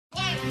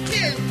2, 3,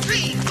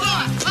 4,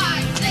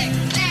 5, 6,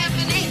 7,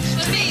 8,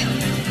 Schlemiel,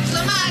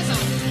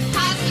 Schlemazel,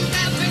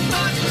 Hasenkamp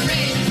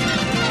Incorporated.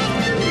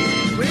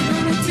 We're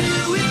gonna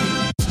do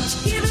it.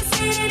 Give us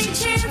any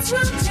chance,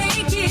 we'll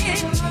take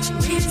it.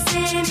 With us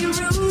any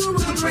rule,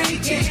 we'll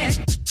break it.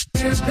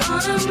 We're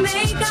gonna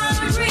make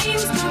our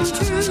dreams come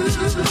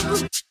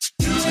true.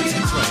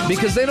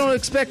 Because they don't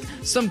expect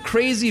some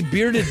crazy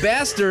bearded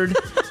bastard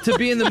to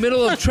be in the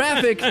middle of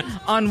traffic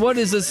on what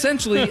is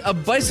essentially a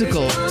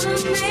bicycle.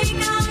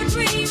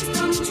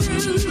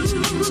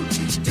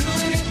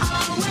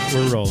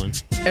 We're rolling.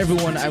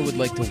 Everyone, I would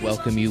like to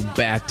welcome you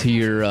back to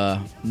your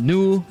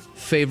new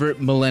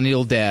favorite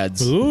millennial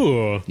dads.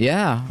 Ooh.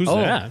 Yeah. Who's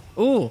that?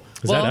 Ooh.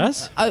 Is that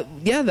us?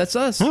 Yeah, that's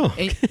us. Oh.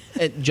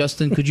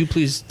 Justin, could you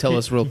please tell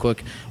us real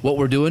quick what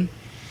we're doing?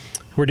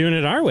 We're doing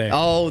it our way.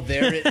 Oh,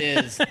 there it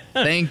is.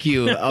 Thank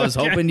you. I was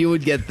hoping you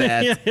would get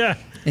that. Yeah.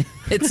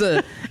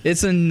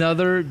 It's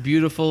another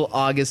beautiful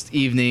August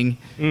evening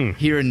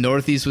here in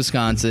Northeast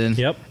Wisconsin.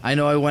 Yep. I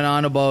know I went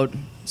on about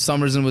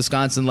summers in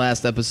Wisconsin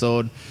last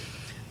episode.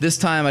 This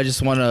time I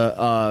just want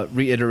to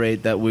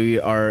reiterate that we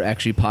are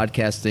actually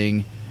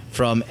podcasting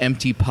from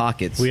Empty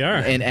Pockets. We are.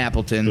 In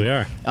Appleton. We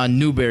are. On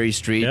Newberry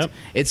Street. Yep.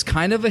 It's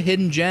kind of a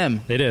hidden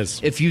gem. It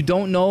is. If you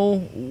don't know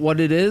what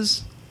it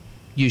is,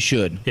 you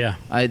should. Yeah.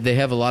 They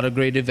have a lot of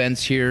great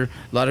events here,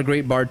 a lot of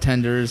great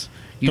bartenders.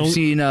 You've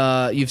seen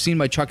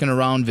my Chucking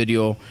Around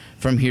video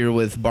from here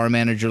with bar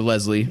manager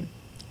Leslie.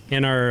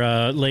 And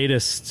our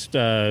latest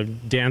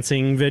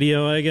dancing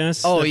video, I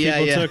guess. Oh, that yeah,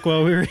 people yeah. took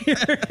while we were here.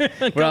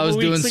 Where I was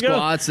doing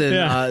squats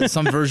and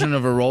some version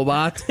of a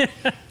robot.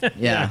 Yeah,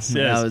 Yes.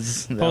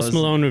 that Post was,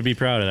 Malone would be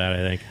proud of that, I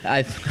think.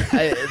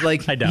 I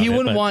like. I doubt he it,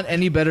 wouldn't but- want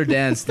any better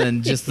dance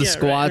than just the Yeah,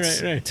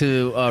 squats right.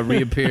 to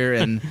reappear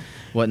and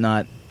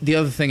whatnot. The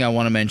other thing I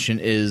want to mention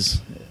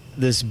is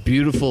this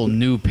beautiful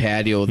new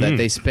patio that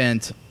they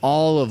spent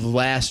all of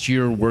last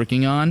year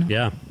working on.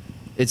 Yeah,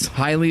 It's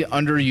highly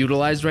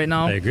underutilized right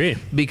now. I agree.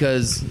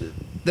 Because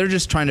they're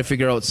just trying to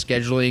figure out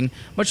scheduling,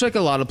 much like a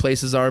lot of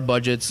places are,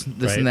 budgets,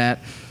 this and that.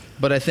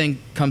 But I think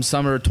come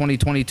summer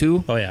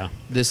 2022, oh yeah,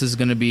 this is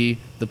going to be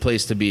the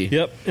place to be.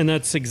 Yep, and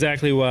that's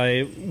exactly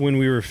why when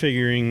we were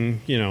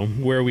figuring,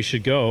 where we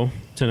should go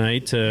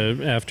tonight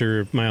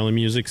after Mile of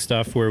Music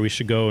stuff, where we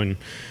should go and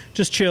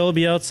just chill,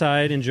 be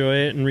outside, enjoy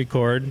it, and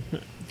record.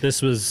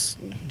 This was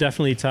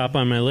definitely top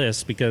on my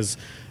list because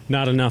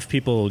not enough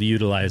people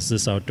utilize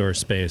this outdoor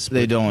space.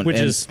 They don't, which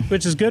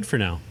is good for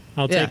now.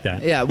 I'll take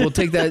that. Yeah, we'll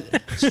take that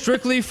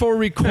strictly for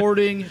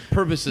recording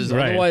purposes.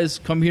 Right. Otherwise,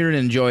 come here and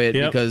enjoy it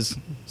Yep. because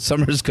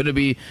summer's going to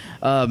be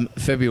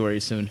February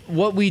soon.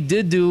 What we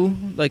did do,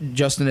 like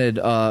Justin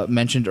had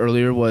mentioned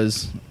earlier,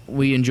 was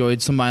we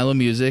enjoyed some Milo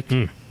music.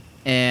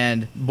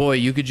 And boy,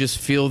 you could just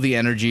feel the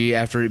energy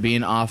after it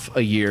being off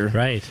a year.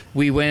 Right.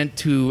 We went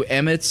to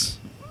Emmett's.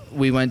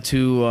 We went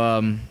to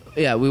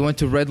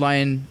Red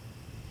Lion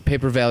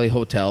Paper Valley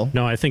Hotel.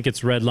 No, I think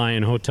it's Red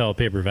Lion Hotel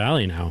Paper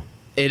Valley now.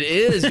 It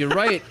is. You're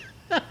right.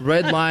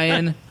 Red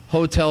Lion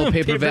Hotel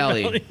Paper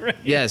Valley. Right,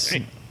 yes.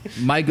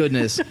 My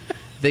goodness.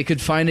 They could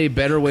find a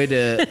better way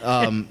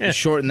to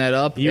shorten that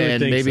up You would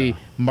and think maybe so.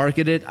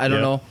 market it. I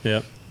don't know.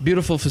 Yep.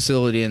 Beautiful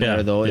facility in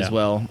there, though, as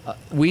well.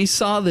 We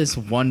saw this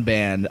one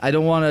band. I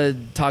don't want to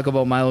talk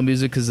about Milo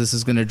Music because this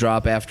is going to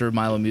drop after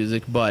Milo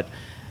Music, but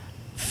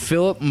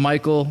Philip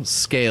Michael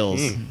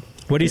Scales.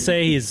 What do you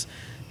say?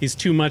 He's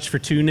too much for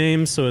two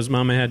names, so his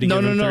mama had to give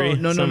him three?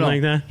 Something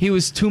like that? He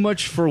was too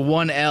much for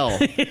one L.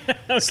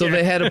 So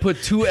they had to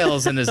put two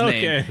L's in his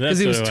name. Because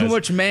he that's was what it too was.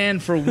 much man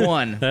for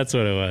one. That's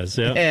what it was.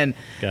 Yeah. And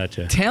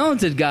Gotcha.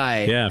 talented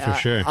guy. Yeah, for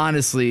sure.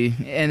 Honestly.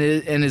 And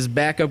his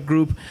backup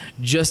group,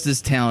 just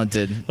as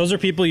talented. Those are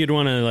people you'd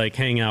want to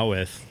hang out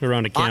with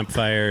around a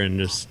campfire and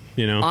just,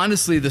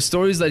 Honestly, the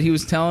stories that he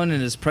was telling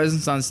and his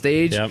presence on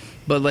stage. Yep.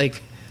 But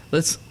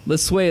let's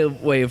sway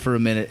away for a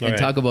minute and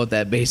talk about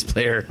that bass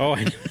player. Oh,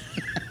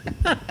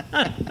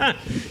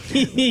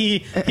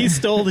 he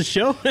stole the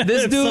show.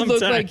 This dude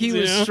looked like sometimes, he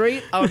was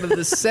straight out of the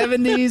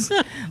 70s,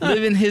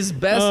 living his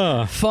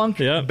best funk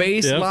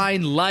bass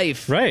line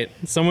life. Right.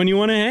 Someone you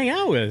want to hang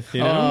out with.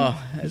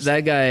 Oh,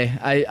 that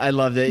guy, I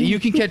loved it. You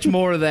can catch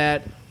more of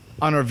that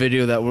on our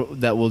video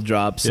that will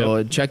drop,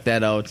 so check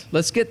that out.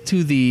 Let's get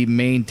to the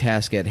main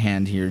task at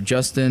hand here.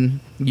 Justin,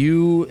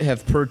 you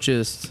have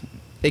purchased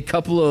a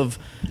couple of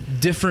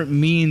different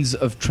means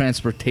of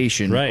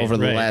transportation over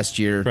the last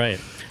year. Right.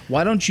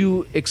 Why don't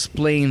you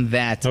explain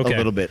that a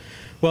little bit?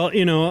 Well,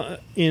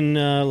 in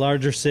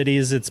larger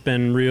cities, it's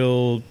been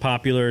real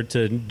popular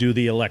to do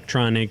the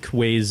electronic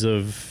ways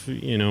of,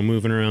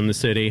 moving around the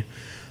city.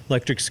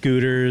 Electric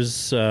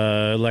scooters,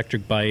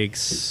 electric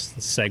bikes,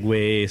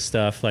 Segway,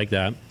 stuff like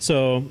that.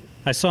 So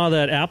I saw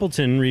that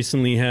Appleton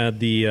recently had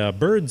the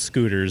bird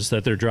scooters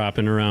that they're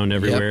dropping around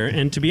everywhere. Yep.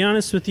 And to be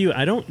honest with you,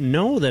 I don't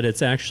know that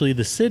it's actually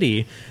the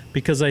city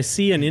because I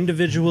see an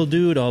individual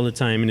dude all the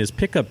time in his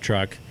pickup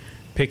truck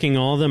picking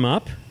all of them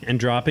up and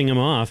dropping them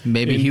off.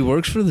 Maybe he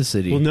works for the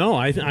city. Well, no,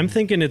 I'm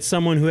thinking it's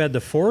someone who had the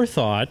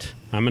forethought.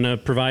 I'm going to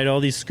provide all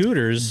these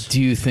scooters.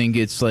 Do you think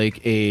it's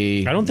like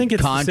a I don't think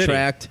it's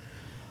contract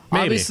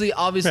Obviously,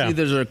 Yeah.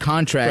 there's a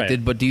contracted,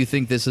 Right. but do you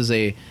think this is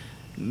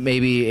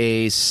maybe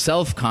a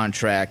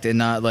self-contract and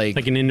not like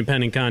Like an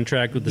independent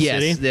contract with the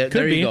Yes, city? there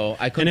Could you be. go.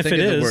 I couldn't And if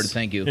think it of the is- word.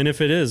 Thank you. And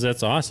if it is,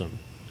 that's awesome.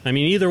 I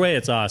mean, either way,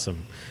 it's awesome.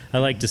 I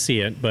like to see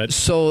it, but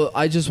So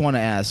I just want to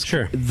ask,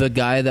 Sure. the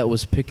guy that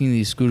was picking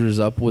these scooters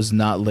up was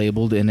not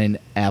labeled in an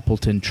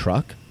Appleton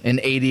truck, an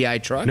ADI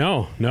truck?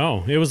 no.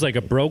 It was like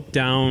a broke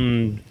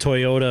down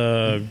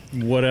Toyota,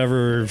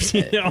 whatever,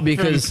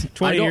 Because from I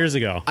 20 don't- years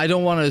ago. I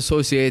don't want to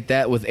associate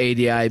that with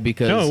ADI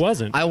because No, it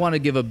wasn't. I want to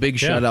give a big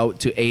Yeah. shout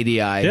out to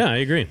ADI. Yeah, I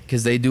agree.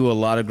 Because they do a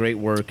lot of great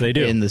work They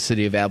do. in the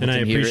city of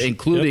Appleton here, appreciate-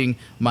 including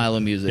Milo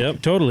Music.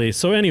 Yep, totally.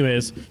 So,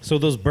 anyways,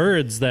 those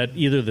birds that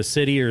either the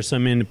city or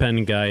some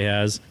independent guy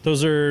has,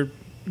 those are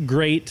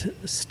great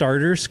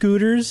starter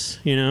scooters.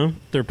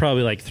 They're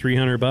probably like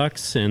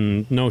 $300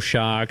 and no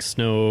shocks,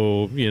 they're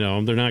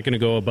not going to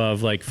go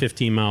above like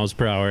 15 miles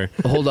per hour.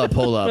 Hold up.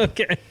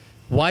 Okay.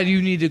 Why do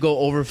you need to go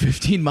over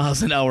 15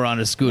 miles an hour on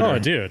a scooter? Oh,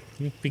 dude,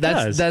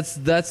 because That's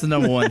the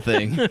number one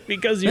thing.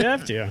 because you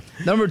have to.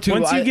 Number two,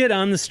 Once you get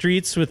on the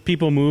streets with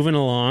people moving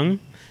along,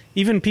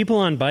 even people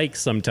on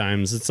bikes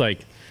sometimes, it's like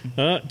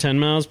 10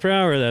 miles per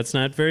hour. That's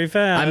not very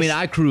fast. I mean,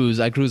 I cruise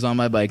on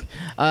my bike.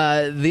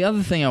 The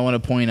other thing I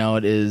want to point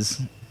out is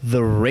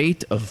the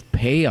rate of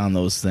pay on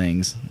those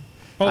things.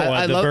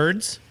 I the love-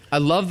 birds? I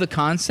love the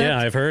concept, Yeah,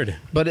 I've heard.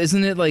 but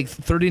isn't it like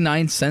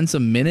 39 cents a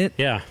minute?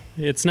 Yeah,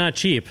 it's not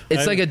cheap.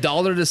 It's like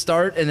 $1 to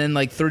start and then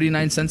like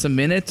 39 cents a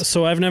minute.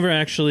 So I've never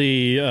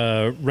actually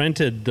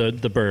rented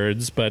the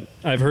birds, but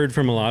I've heard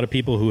from a lot of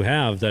people who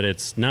have that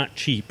it's not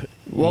cheap.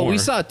 Well, we more.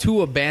 saw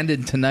 2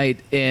 abandoned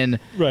tonight in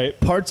Right.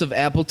 parts of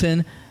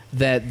Appleton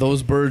that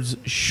those birds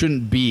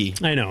shouldn't be.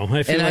 I know.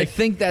 I feel And I like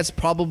think that's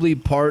probably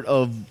part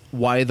of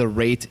why the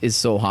rate is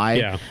so high.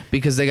 Yeah.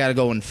 Because they got to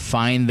go and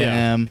find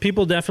them.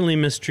 people definitely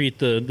mistreat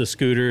the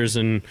scooters,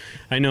 and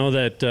I know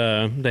that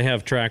they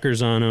have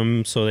trackers on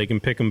them so they can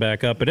pick them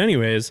back up. But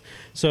anyways,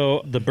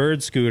 so the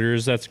bird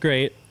scooters, that's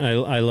great. I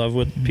love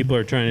what people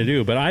are trying to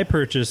do. But I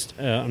purchased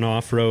an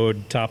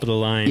off-road,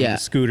 top-of-the-line Yeah.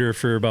 scooter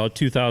for about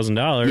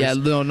 $2,000. Yeah,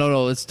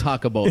 no. Let's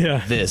talk about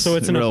this. So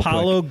it's an real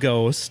Apollo quick.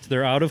 Ghost.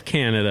 They're out of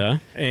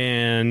Canada,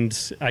 and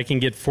I can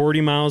get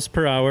 40 miles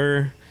per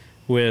hour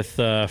with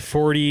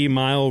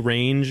 40-mile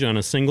range on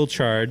a single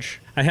charge.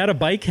 I had a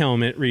bike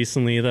helmet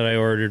recently that I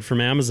ordered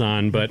from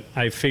Amazon, but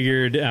I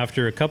figured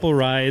after a couple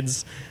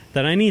rides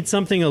that I need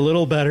something a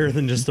little better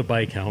than just a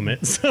bike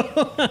helmet.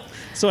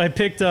 So I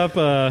picked up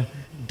a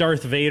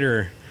Darth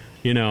Vader,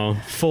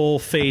 full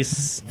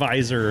face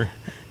visor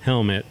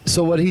helmet.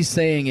 So what he's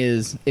saying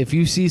is, if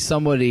you see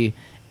somebody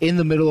in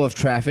the middle of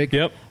traffic,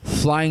 Yep.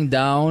 flying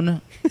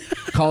down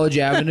College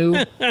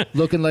Avenue,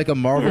 looking like a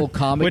Marvel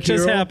comic Which hero,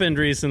 has happened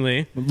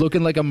recently.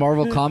 looking like a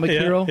Marvel comic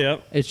Yep, hero,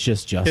 yep. it's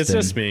just Justin. It's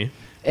just me.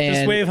 And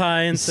just wave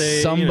hi and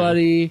say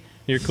somebody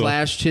you're cool.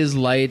 flashed his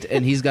light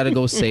and he's got to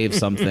go save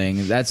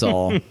something. That's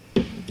all.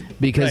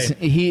 Because Right.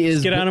 he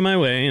is Get out of my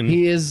way. And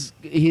he is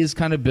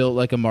kind of built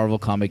like a Marvel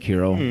comic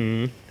hero.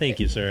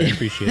 thank you, sir. I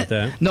appreciate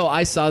that. No,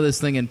 I saw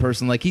this thing in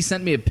person. Like, he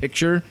sent me a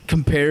picture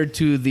compared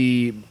to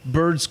the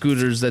bird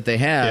scooters that they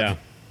have. Yeah.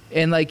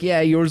 And like,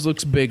 yeah, yours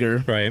looks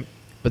bigger. Right.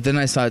 But then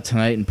I saw it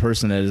tonight in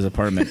person at his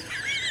apartment.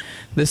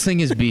 This thing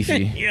is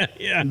beefy.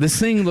 Yeah. This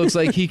thing looks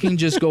like he can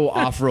just go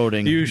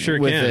off-roading You sure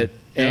with can. it.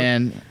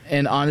 Yep.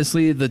 And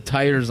honestly, the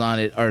tires on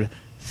it are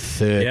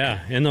thick. Yeah.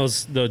 And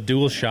the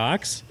dual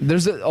shocks.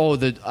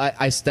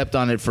 I stepped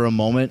on it for a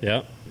moment.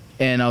 Yep.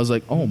 And I was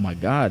like, oh my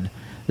God,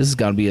 this has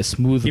got to be a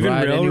smooth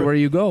ride anywhere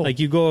you go. Like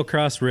you go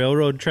across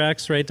railroad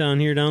tracks right down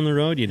the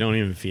road, you don't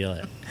even feel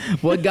it.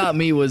 What got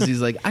me was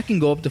he's like, I can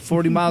go up to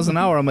 40 miles an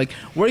hour. I'm like,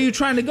 where are you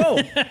trying to go?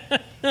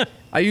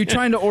 Are you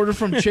trying to order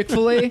from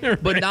Chick-fil-A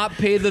but not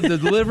pay the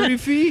delivery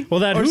fee?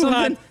 Well, that or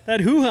something?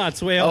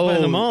 hoo-hot's way out by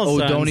the mall,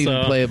 son, don't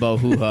even so- play about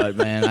Hoo Hot,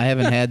 man. I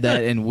haven't had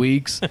that in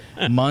weeks,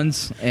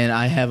 months, and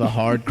I have a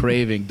hard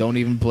craving. Don't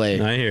even play.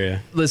 I hear you.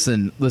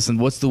 Listen,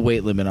 what's the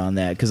weight limit on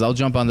that? Because I'll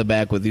jump on the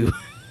back with you.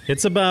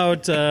 It's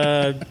about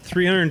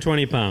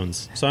 320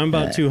 pounds, so I'm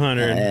about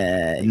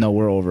 200. No,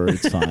 we're over.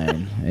 It's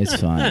fine. It's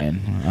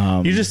fine.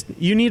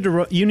 You need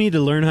to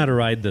learn how to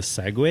ride the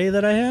Segway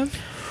that I have.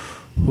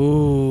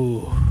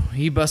 Ooh,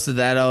 he busted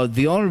that out.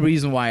 The only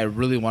reason why I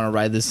really want to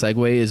ride this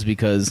Segway is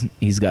because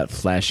he's got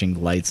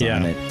flashing lights Yeah.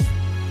 on it.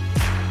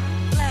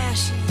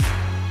 Flashing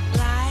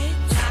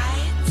lights.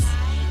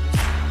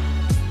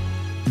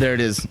 There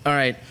it is. All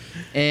right.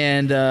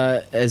 And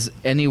as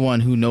anyone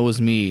who knows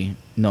me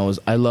knows,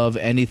 I love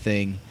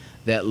anything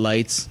that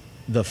lights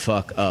the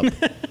fuck up.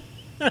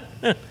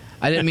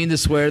 I didn't mean to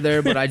swear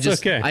there, but I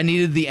just okay. I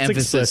needed the It's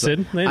emphasis.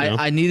 explicit. They know.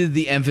 I needed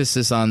the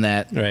emphasis on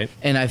that. Right.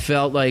 And I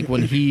felt like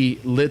when he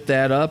lit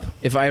that up,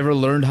 if I ever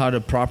learned how to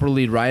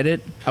properly ride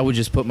it, I would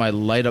just put my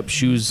light up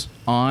shoes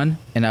on,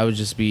 and I would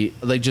just be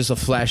like just a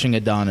flashing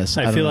Adonis.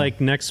 I don't feel know.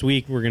 like next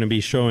week we're going to be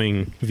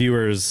showing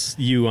viewers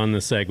you on the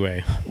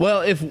Segway.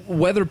 Well, if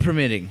weather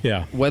permitting.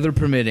 Yeah. Weather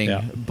permitting.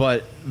 Yeah.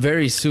 But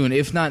very soon,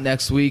 if not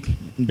next week,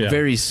 Yeah.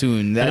 very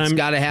soon. That's I'm-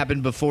 got to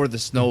happen before the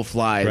snow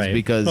flies Right.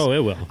 because Oh, it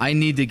will. I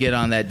need to get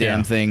on that damn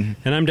Yeah. thing.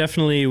 And I'm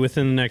definitely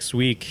within the next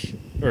week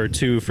or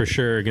two for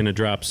sure going to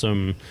drop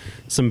some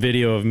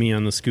video of me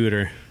on the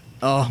scooter.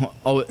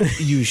 Oh,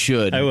 you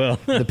should. I will.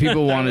 The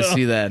people want to will.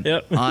 see that.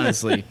 Yep.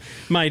 Honestly.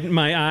 My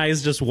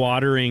eyes just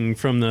watering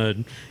from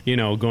the,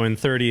 going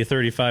 30,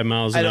 35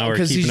 miles an hour,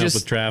 'cause keeping he's up just,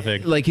 with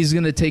traffic. Like he's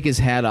going to take his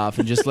hat off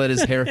and just let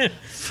his hair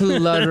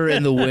flutter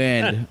in the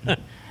wind.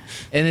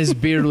 And his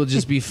beard will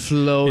just be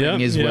floating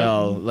Yep, as yep.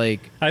 well.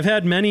 Like, I've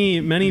had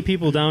many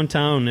people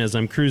downtown as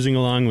I'm cruising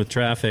along with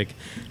traffic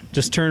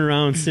just turn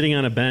around sitting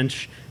on a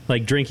bench,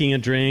 like drinking a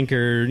drink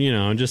or,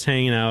 just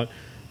hanging out,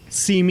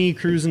 see me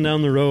cruising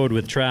down the road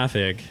with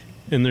traffic,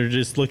 and they're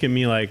just looking at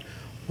me like,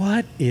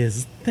 what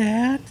is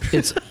that?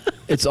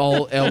 it's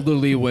all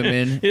elderly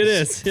women. It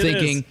is.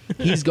 Thinking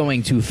he's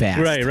going too fast.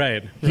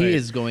 Right. He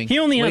is going He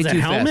only way has a too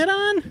helmet fast.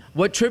 on?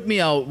 What tripped me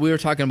out, we were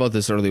talking about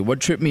this earlier, what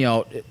tripped me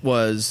out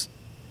was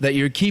that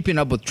you're keeping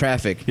up with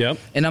traffic. Yep.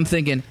 And I'm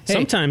thinking, hey,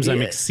 Sometimes I'm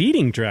yeah.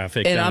 exceeding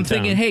traffic And downtown. I'm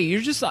thinking, hey,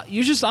 you're just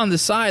on the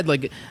side,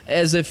 like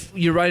as if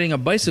you're riding a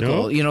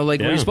bicycle. No. Where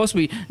Yeah. you're supposed to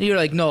be. You're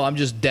like, no, I'm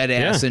just dead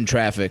ass Yeah. in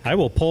traffic. I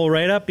will pull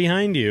right up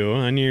behind you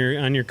on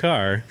your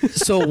car.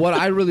 So what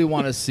I really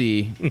want to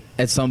see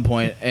at some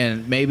point,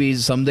 and maybe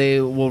someday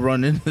we'll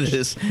run into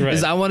this, Right.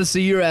 is I want to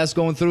see your ass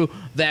going through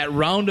that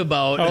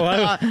roundabout. Oh,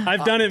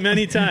 I've done it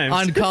many times.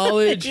 On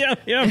College.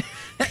 yeah.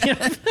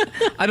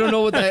 I don't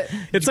know what that.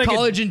 It's like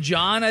College and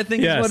John, I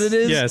think Yes, is what it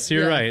is. yes,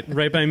 you're Yeah.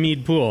 right by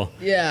Mead Pool.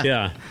 Yeah.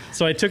 Yeah.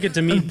 So I took it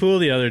to Mead Pool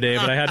the other day,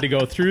 but I had to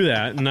go through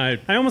that, and I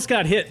almost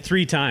got hit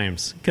 3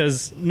 times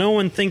because no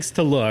one thinks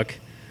to look.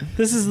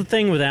 This is the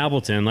thing with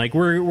Appleton. Like,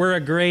 we're a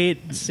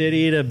great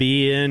city to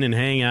be in and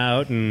hang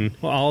out and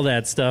all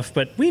that stuff,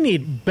 but we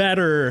need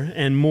better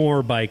and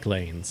more bike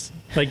lanes.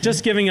 Like,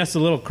 just giving us a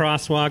little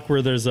crosswalk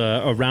where there's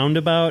a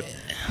roundabout,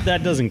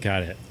 that doesn't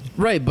cut it.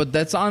 Right, but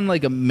that's on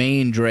like a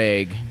main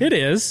drag. It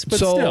is, but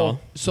still.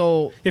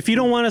 So, If you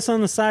don't want us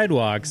on the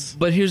sidewalks,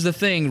 but here's the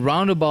thing: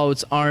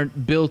 roundabouts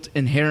aren't built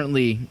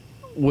inherently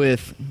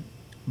with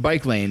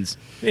bike lanes.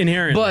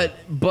 inherently.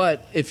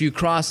 But if you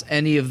cross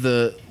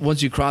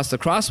once you cross the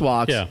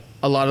crosswalks, Yeah.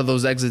 a lot of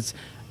those exits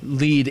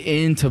lead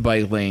into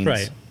bike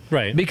lanes.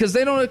 Right. Because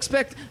they don't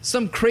expect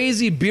some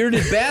crazy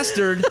bearded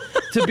bastard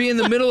to be in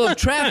the middle of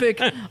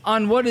traffic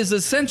on what is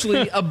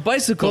essentially a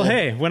bicycle. Well,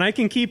 hey, when I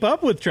can keep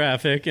up with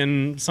traffic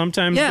and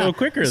sometimes Yeah. go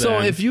quicker So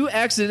than. if you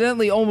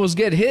accidentally almost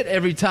get hit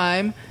every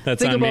time,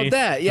 That's think on about me?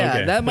 that. Yeah,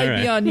 Okay. that might All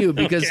be right. on you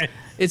because Okay.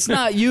 it's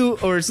not you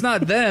or it's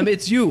not them,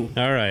 it's you.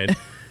 All right.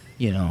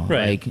 Right.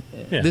 Like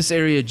Yeah. this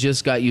area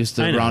just got used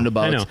to I know,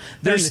 roundabouts. I know.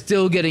 They're And-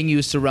 still getting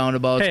used to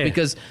roundabouts Hey.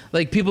 because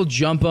like people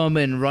jump them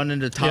and run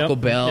into Taco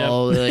Yep,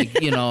 Bell, yep.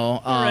 like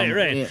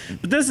Right. yeah.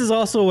 But this is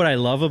also what I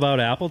love about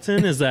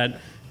Appleton is that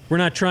we're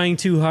not trying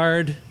too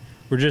hard.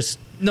 We're just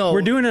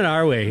we're doing it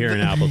our way here in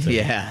Appleton.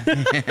 Yeah,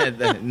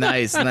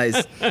 nice.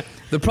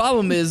 The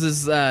problem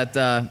is that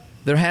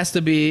there has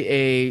to be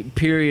a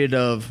period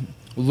of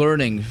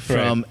learning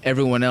from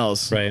everyone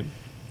else. Right.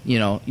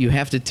 You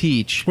have to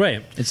teach.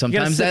 Right. And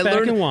sometimes sit that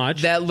back and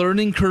watch. that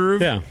learning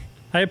curve. Yeah.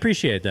 I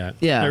appreciate that.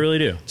 Yeah. I really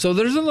do. So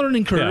there's a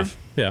learning curve.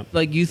 Yeah.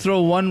 Like you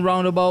throw one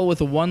roundabout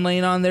with a 1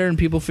 lane on there and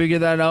people figure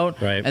that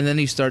out. Right. And then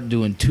you start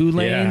doing 2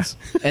 lanes.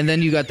 And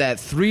then you got that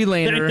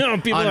 3-laner I know,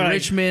 people on are like,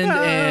 Richmond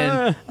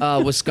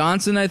and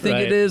Wisconsin, I think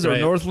Right, it is, or right.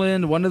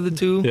 Northland, one of the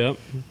two. Yep.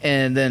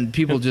 And then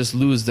people just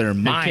lose their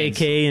And minds.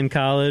 KK in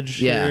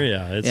college. Yeah. Sure,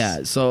 yeah.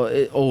 It's,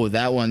 So,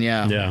 that one,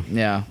 yeah.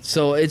 Yeah.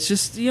 So it's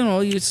just, you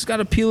just got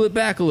to peel it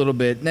back a little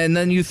bit. And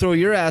then you throw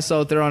your ass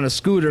out there on a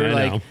scooter I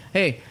like, know.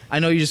 hey, I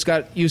know you just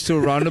got used to a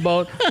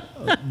roundabout,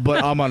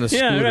 but I'm on a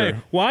scooter. Yeah, right.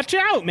 Watch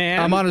out, man.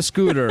 I'm on a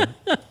scooter.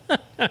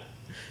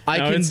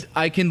 No,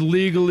 I can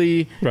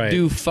legally Right.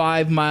 do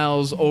 5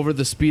 miles over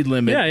the speed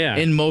limit Yeah.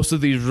 in most of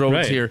these roads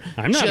Right. here.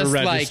 I'm not a just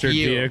registered like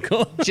you.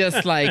 vehicle.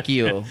 Just like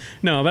you.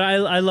 No, but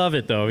I love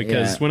it, though,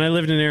 because Yeah. when I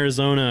lived in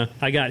Arizona,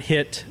 I got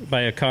hit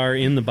by a car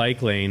in the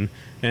bike lane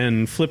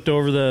and flipped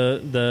over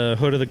the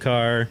hood of the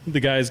car. The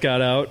guys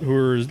got out who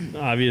were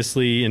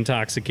obviously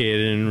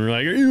intoxicated and were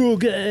like, "Are you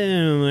okay?"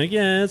 And I'm like,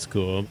 "Yeah, that's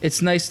cool."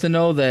 It's nice to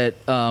know that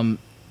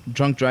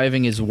drunk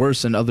driving is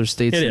worse in other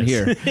states It than is.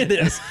 here. It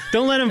is.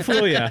 Don't let them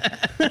fool you.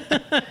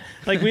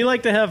 Like, we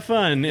like to have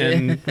fun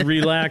and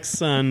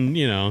relax on,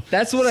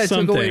 That's what I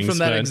some took away things, from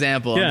that but-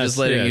 example. I'm Yes, just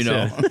letting you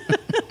know.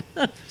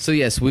 yes, So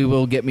yes, we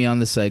will get me on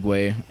the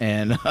Segway,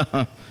 and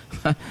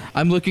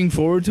I'm looking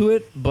forward to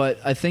it. But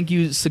I think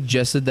you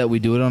suggested that we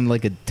do it on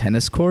like a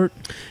tennis court.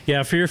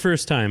 Yeah, for your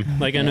first time.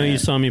 Like, I know you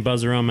saw me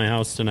buzz around my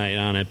house tonight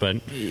on it, but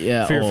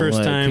Yeah. for your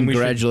first time, we should...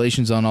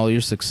 congratulations on all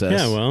your success.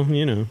 Yeah,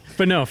 well,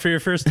 But no, for your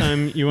first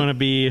time, you want to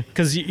be...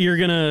 Because you're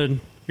going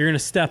to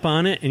step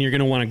on it, and you're going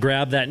to want to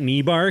grab that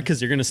knee bar,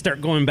 because you're going to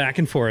start going back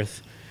and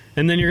forth.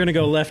 And then you're going to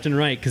go left and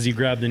right because you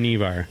grabbed the knee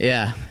bar.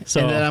 Yeah.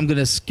 So- And then I'm going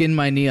to skin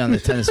my knee on the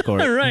tennis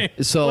court. Right.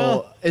 So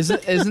Well-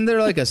 isn't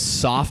there like a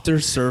softer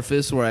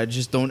surface where I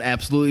just don't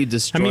absolutely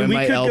destroy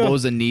my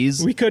elbows and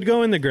knees? We could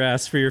go in the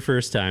grass for your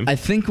first time. I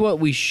think what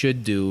we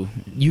should do,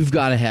 you've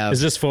got to have... Is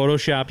this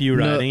Photoshop you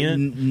riding it?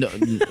 No,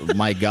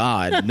 my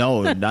God,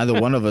 no. Neither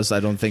one of us,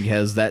 I don't think,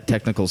 has that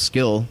technical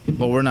skill.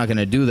 But we're not going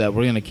to do that.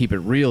 We're going to keep it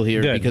real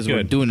here Good, because we're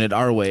good. doing it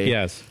our way.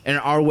 Yes. And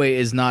our way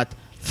is not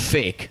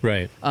fake.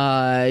 Right.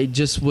 I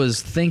just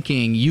was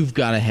thinking you've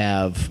got to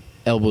have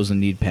elbows and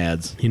knee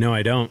pads. You know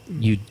I don't.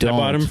 You don't. I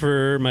bought them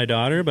for my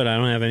daughter, but I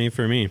don't have any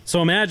for me.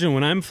 So imagine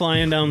when I'm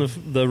flying down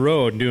the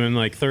road doing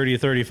like 30,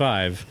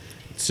 35,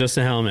 it's just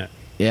a helmet.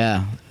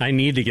 Yeah. I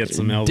need to get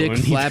some elbow Dick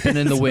and knee flapping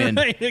in the pads. wind.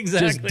 Right,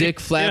 exactly. Just dick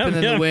flapping Yep,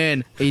 in yep. the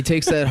wind. He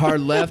takes that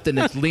hard left and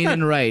it's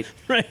leaning right.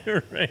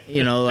 Right.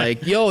 You know,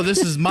 like, yo, this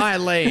is my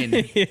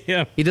lane.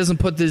 Yeah. He doesn't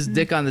put his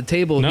dick on the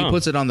table. He No.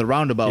 puts it on the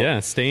roundabout. Yeah,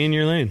 stay in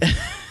your lane.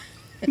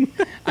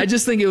 I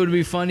just think it would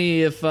be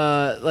funny if,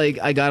 like,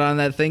 I got on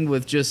that thing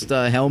with just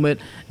helmet,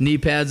 knee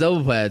pads,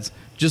 elbow pads,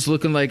 just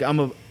looking like I'm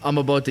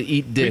about to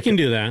eat dick. We can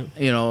do that.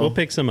 You know, We'll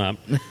pick some up.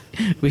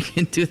 we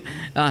can do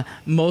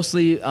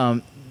mostly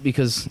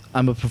because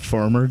I'm a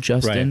performer,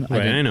 Justin.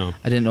 Right, I know.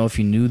 I didn't know if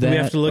you knew that. We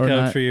have to look or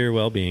out not. for your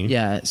well-being.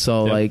 Yeah,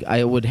 so Yep. like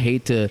I would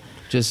hate to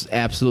just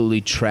absolutely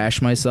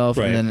trash myself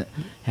Right. and then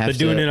have But to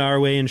doing it our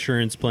way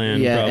insurance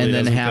plan yeah, probably and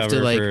then doesn't have to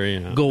cover like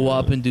for, go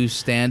up and do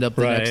stand up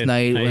the Right, next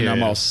night I when hear I'm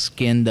ya. all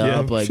skinned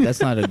up. Yep. Like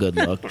that's not a good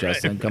look,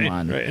 Justin. Come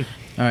on. Right.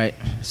 All right,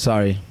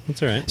 sorry.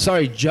 That's all right.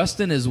 Sorry,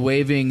 Justin is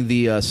waving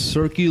the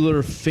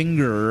circular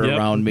finger Yep.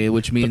 around me,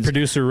 which means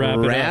producer,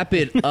 wrap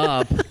it it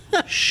up.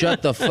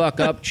 Shut the fuck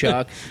up,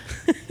 Chuck.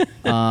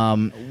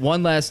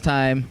 One last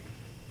time,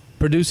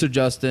 producer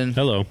Justin.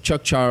 Hello.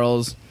 Chuck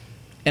Charles,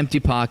 Empty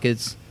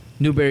Pockets,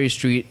 Newberry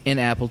Street in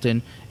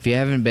Appleton. If you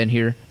haven't been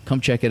here,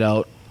 come check it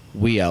out.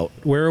 We out.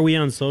 Where are we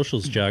on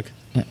socials, Chuck?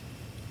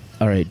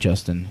 All right,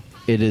 Justin.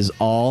 It is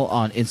all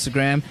on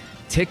Instagram,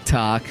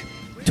 TikTok,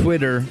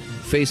 Twitter,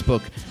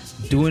 Facebook.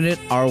 Doing It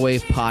Our Way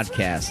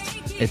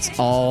podcast. It's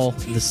all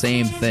the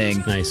same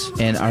thing. Nice.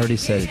 And I already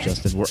said it,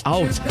 Justin. We're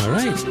out. All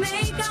right.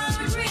 Make our